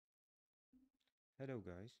Hello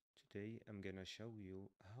guys, today I'm gonna show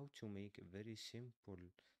you how to make a very simple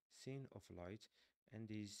scene of light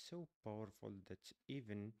and is so powerful that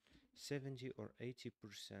even 70 or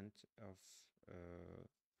 80%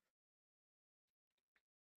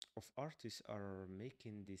 of artists are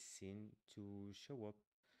making this scene to show up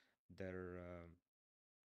their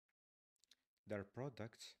their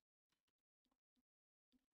products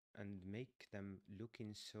and make them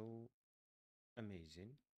looking so amazing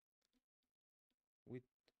with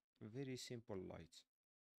very simple light.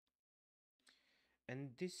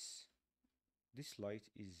 And this light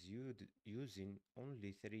is using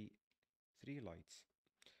only three lights.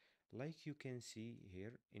 Like you can see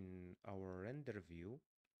here in our render view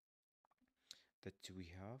that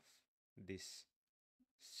we have this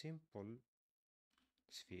simple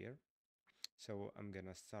sphere. So I'm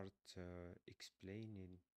gonna start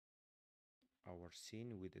explaining our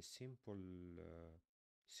scene with a simple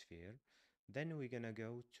sphere. Then we're gonna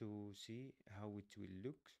go to see how it will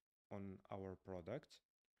look on our product,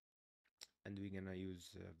 and we're gonna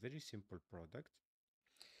use a very simple product.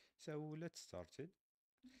 So let's start it.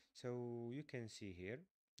 So you can see here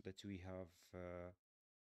that we have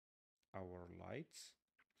our lights,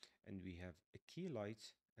 and we have a key light,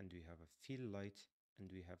 and we have a fill light,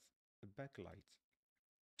 and we have a backlight.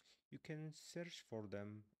 You can search for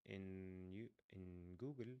them in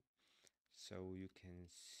Google so you can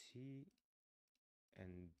see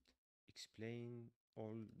and explain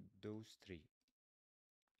all those three.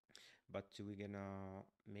 But we're gonna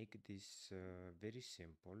make this very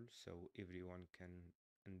simple so everyone can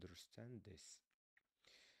understand this.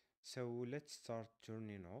 So let's start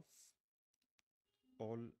turning off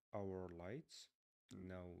all our lights.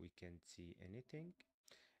 Now we can't see anything.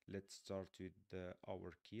 Let's start with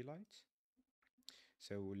our key light.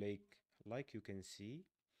 So like you can see,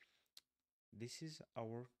 this is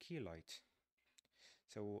our key light.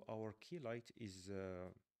 So our key light is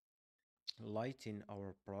lighting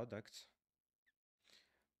our product.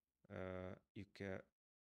 You can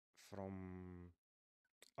from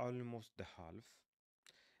almost the half,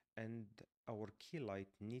 and our key light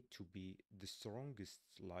need to be the strongest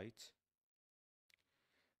light.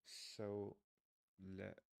 So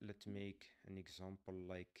let's make an example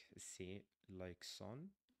like say like sun.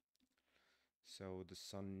 So the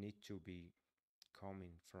sun need to be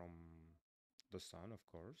coming from the sun, of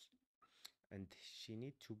course, and she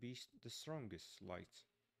need to be the strongest light.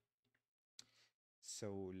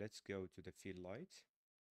 So let's go to the field light.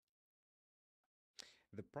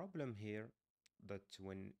 The problem here that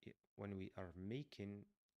when we are making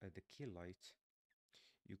the key light,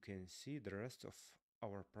 you can see the rest of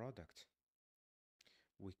our product.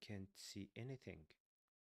 We can't see anything,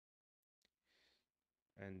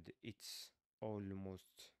 and it's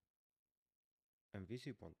almost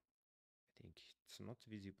invisible. I think it's not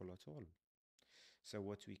visible at all. So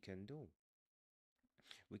what we can do,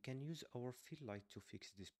 we can use our fill light to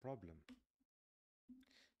fix this problem.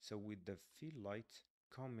 So with the fill light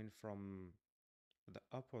coming from the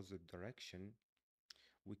opposite direction,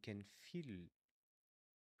 we can fill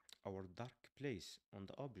our dark place on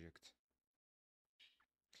the object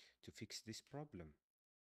to fix this problem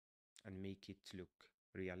and make it look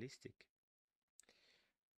realistic.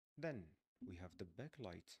 Then we have the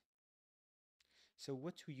backlight. So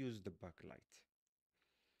what we use the backlight?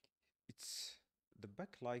 It's the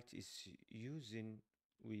backlight is using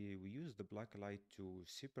we use the backlight to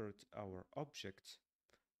separate our object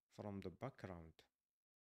from the background.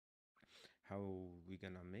 How we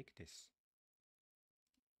gonna make this?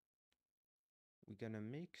 We're gonna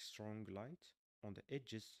make strong light on the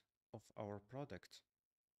edges of our product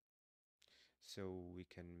so we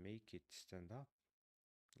can make it stand up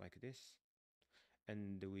like this,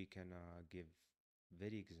 and we can give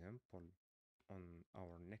very example on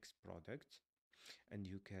our next product, and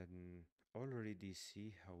you can already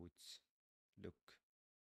see how it's look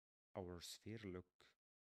our sphere look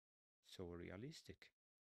so realistic.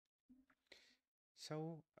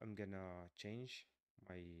 So I'm gonna change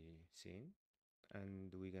my scene,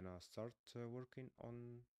 and we're gonna start working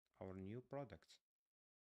on our new product.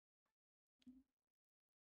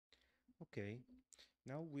 Okay,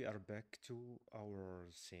 now we are back to our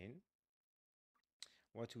scene.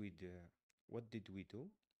 What we do, what did we do?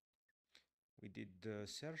 We did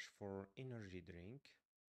search for energy drink.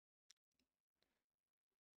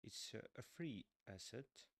 It's a free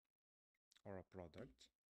asset or a product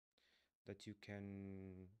that you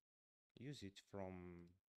can use it from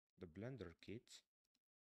the Blender kit.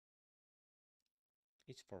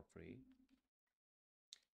 It's for free.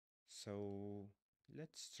 So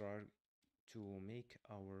let's try to make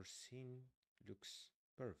our scene looks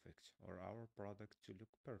perfect, or our product to look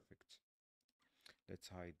perfect. Let's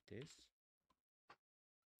hide this.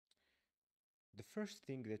 The first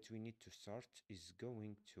thing that we need to start is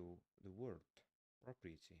going to the word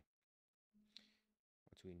property.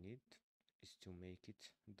 What we need is to make it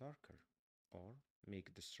darker or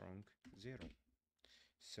make the strong 0.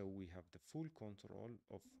 So we have the full control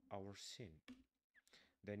of our scene.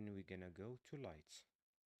 Then we're gonna go to light.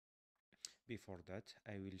 Before that,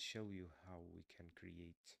 I will show you how we can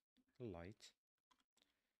create light.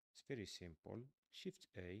 It's very simple. Shift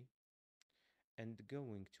A and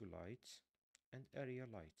going to light and area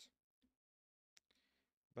light.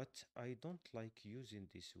 But I don't like using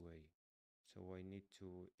this way. So I need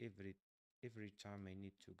to every time I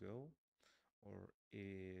need to go or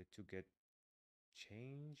to get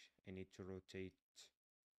change, I need to rotate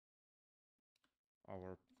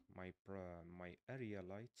our my area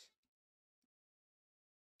light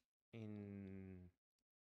in,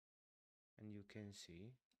 and you can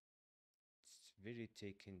see it's very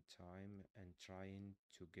taking time and trying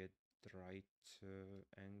to get the right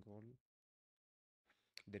angle.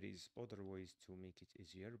 There is other ways to make it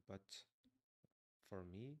easier, but for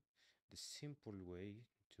me the simple way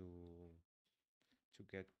to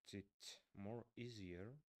get it more easier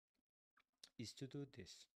is to do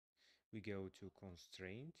this. We go to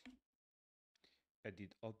constraint,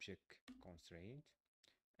 edit object constraint,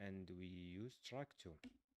 and we use track tool.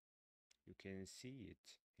 You can see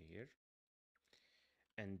it here,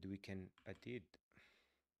 and we can edit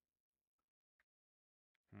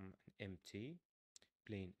an empty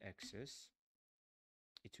plain axis.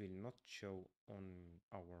 It will not show on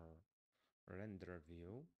our render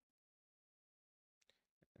view,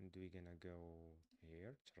 and we're gonna go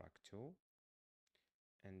here, track tool,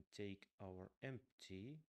 and take our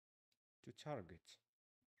empty to target.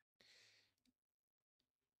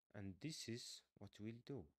 And this is what we'll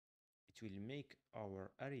do. It will make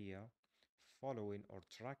our area following or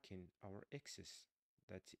tracking our axis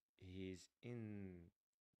that is in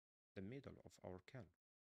the middle of our can.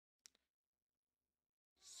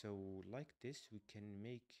 So like this, we can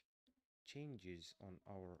make changes on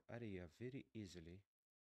our area very easily,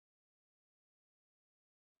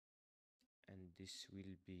 and this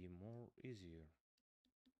will be more easier.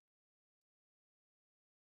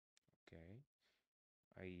 Okay,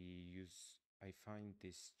 I find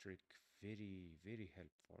this trick very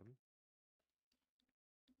helpful.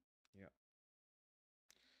 Yeah.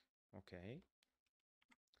 Okay,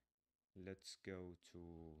 let's go to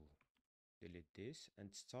delete this and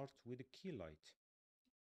start with the key light.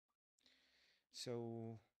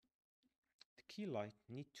 So the key light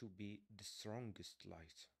need to be the strongest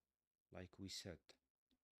light, like we said.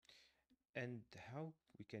 And how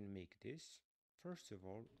we can make this? First of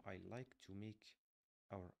all, I like to make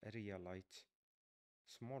our area light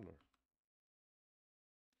smaller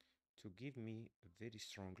to give me a very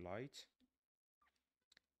strong light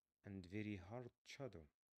and very hard shadow.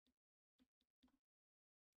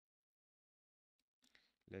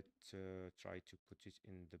 Let's try to put it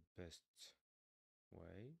in the best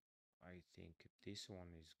way. I think this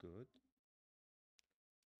one is good.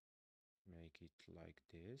 Make it like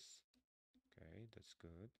this. Okay, that's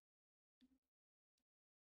good.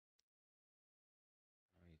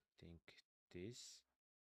 I think this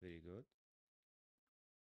very good.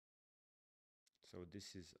 So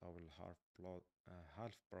this is our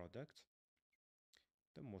half product,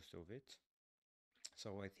 the most of it.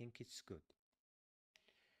 So I think it's good.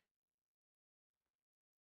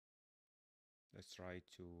 Let's try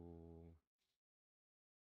to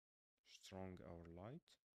strong our light.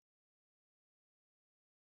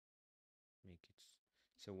 Make it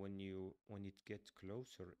so when it gets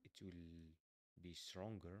closer, it will be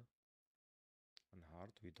stronger and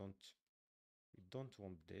hard. We don't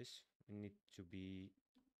want this. We need to be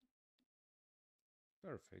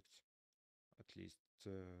perfect. At least,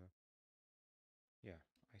 yeah.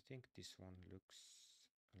 I think this one looks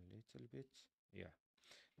a little bit. Yeah,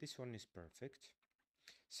 this one is perfect.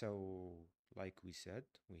 So, like we said,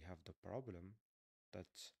 we have the problem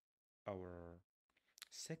that our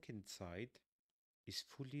second side is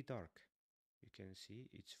fully dark. You can see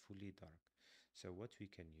it's fully dark. So what we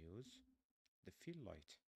can use, the fill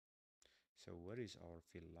light. So where is our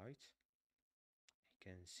fill light?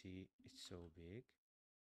 You can see it's so big.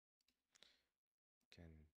 Can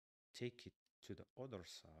take it to the other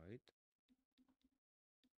side.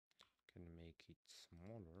 Can make it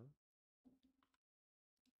smaller.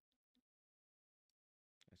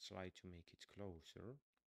 Let's try to make it closer.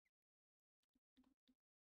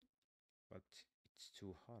 But it's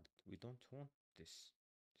too hard. We don't want this.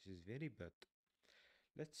 This is very bad.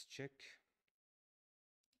 Let's check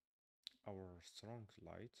our strong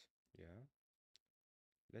light. Yeah,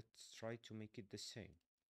 let's try to make it the same.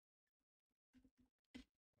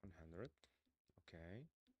 100. Okay,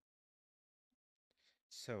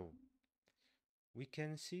 so we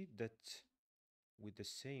can see that with the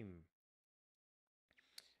same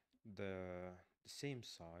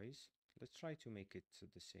size. Let's try to make it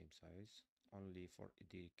the same size only for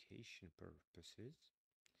education purposes.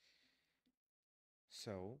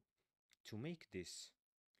 So to make this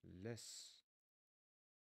less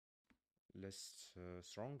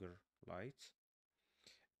stronger light,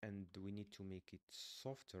 and we need to make it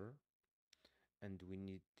softer, and we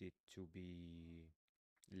need it to be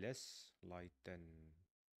less light than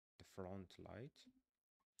the front light.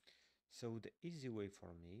 So the easy way for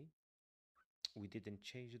me, we didn't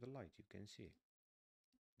change the light, you can see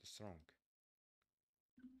the strong.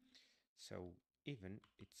 So even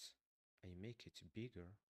I make it bigger,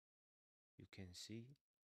 you can see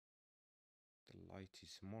the light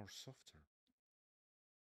is more softer.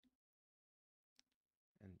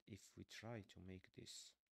 And if we try to make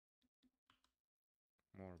this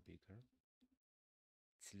more bigger,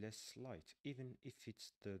 it's less light, even if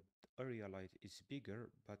it's the area light is bigger,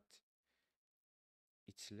 but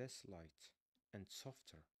it's less light and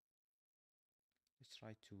softer. Let's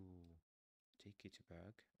try to take it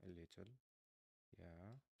back a little.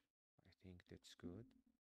 Yeah, I think that's good.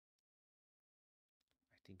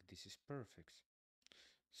 I think this is perfect.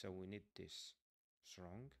 So we need this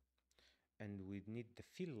strong, and we need the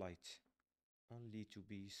fill light only to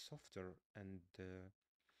be softer and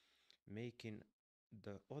making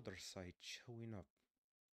the other side showing up.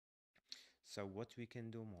 So what we can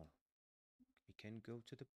do more? We can go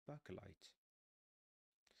to the backlight.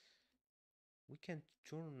 We can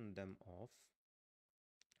turn them off,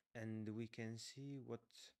 and we can see what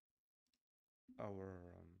our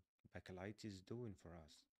backlight is doing for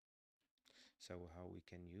us. So how we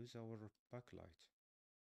can use our backlight.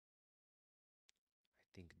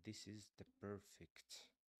 I think this is the perfect,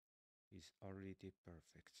 is already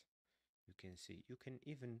perfect. You can see, you can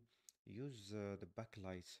even use the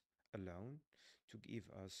backlight alone to give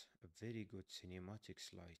us a very good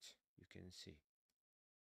cinematics light. You can see.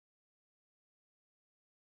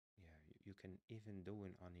 Yeah, you can even do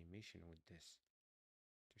an animation with this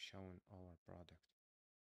to show our product.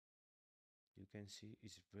 You can see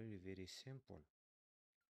it's very simple.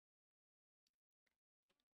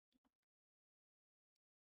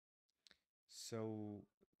 So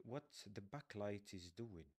what the backlight is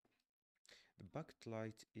doing? The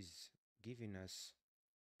backlight is giving us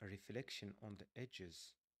a reflection on the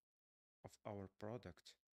edges of our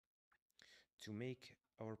product to make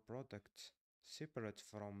our product separate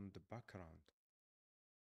from the background.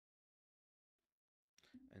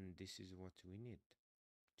 And this is what we need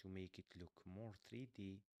to make it look more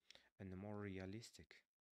 3D and more realistic.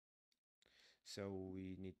 So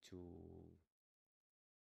we need to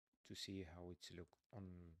see how it look on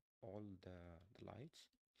all the lights.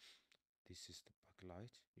 This is the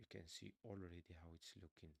backlight. You can see already how it's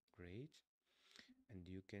looking great, and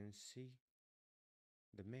you can see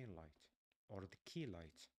the main light or the key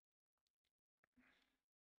light.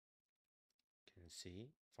 You can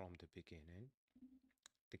see from the beginning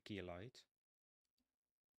the key light,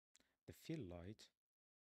 the fill light,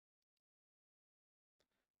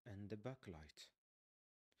 and the backlight.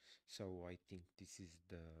 So I think this is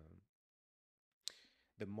the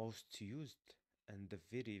most used and the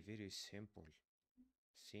very simple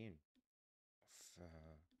scene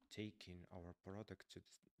of taking our product to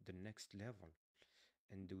the next level.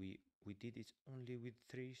 And we did it only with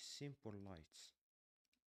three simple lights,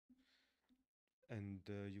 and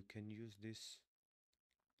you can use this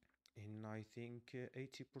in, I think,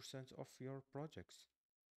 80% of your projects.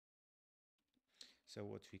 So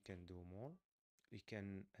what we can do more, we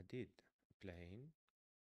can edit plane,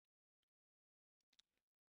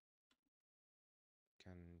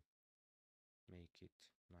 can make it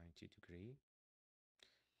 90 degree.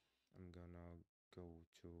 I'm gonna go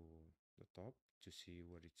to the top to see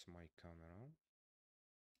where it's my camera.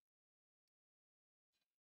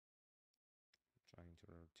 Trying to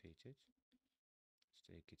rotate it. Let's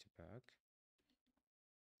take it back.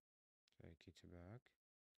 Take it back.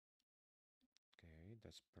 Okay,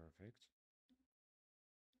 that's perfect.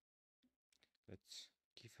 Let's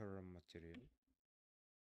give her a material,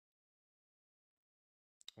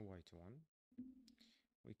 a white one.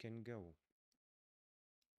 We can go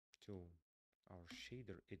to our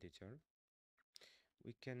shader editor.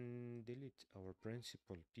 We can delete our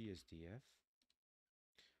principal PSDF.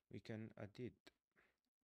 We can edit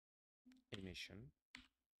emission.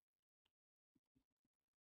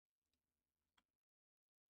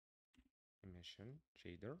 dimension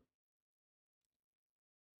shader,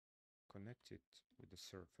 connect it with the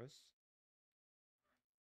surface.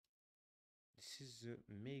 This is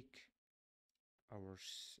make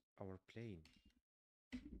our plane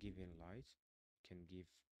giving light, can give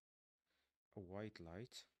a white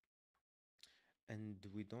light, and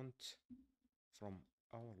we don't from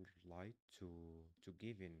our light to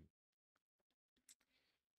giving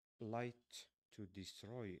light to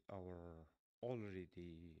destroy our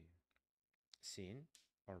already scene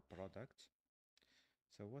or product.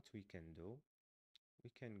 So what we can do,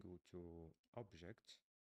 we can go to object,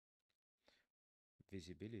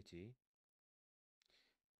 visibility,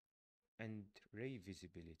 and ray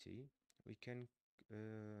visibility. We can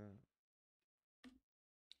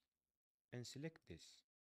and select this,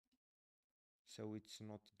 so it's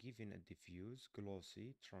not given a diffuse,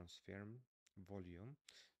 glossy, transform volume,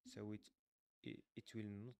 so it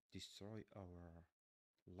will not destroy our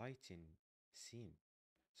lighting scene,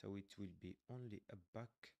 so it will be only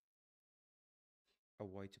a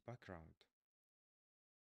white background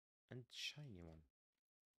and shiny one.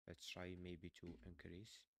 Let's try maybe to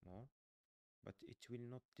increase more, but it will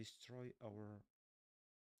not destroy our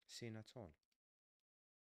scene at all.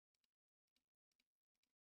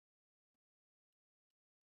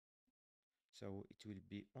 So it will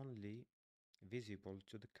be only visible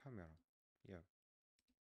to the camera. Yeah,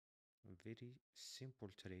 a very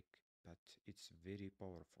simple trick, but it's very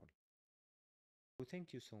powerful. So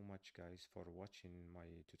thank you so much guys for watching my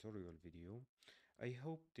tutorial video. I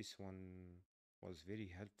hope this one was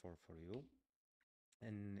very helpful for you,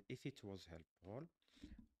 and if it was helpful,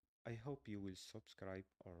 I hope you will subscribe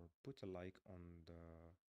or put a like on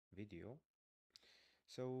the video,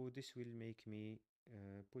 so this will make me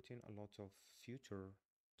put in a lot of future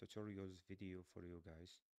tutorials video for you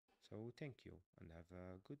guys. So thank you and have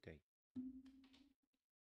a good day.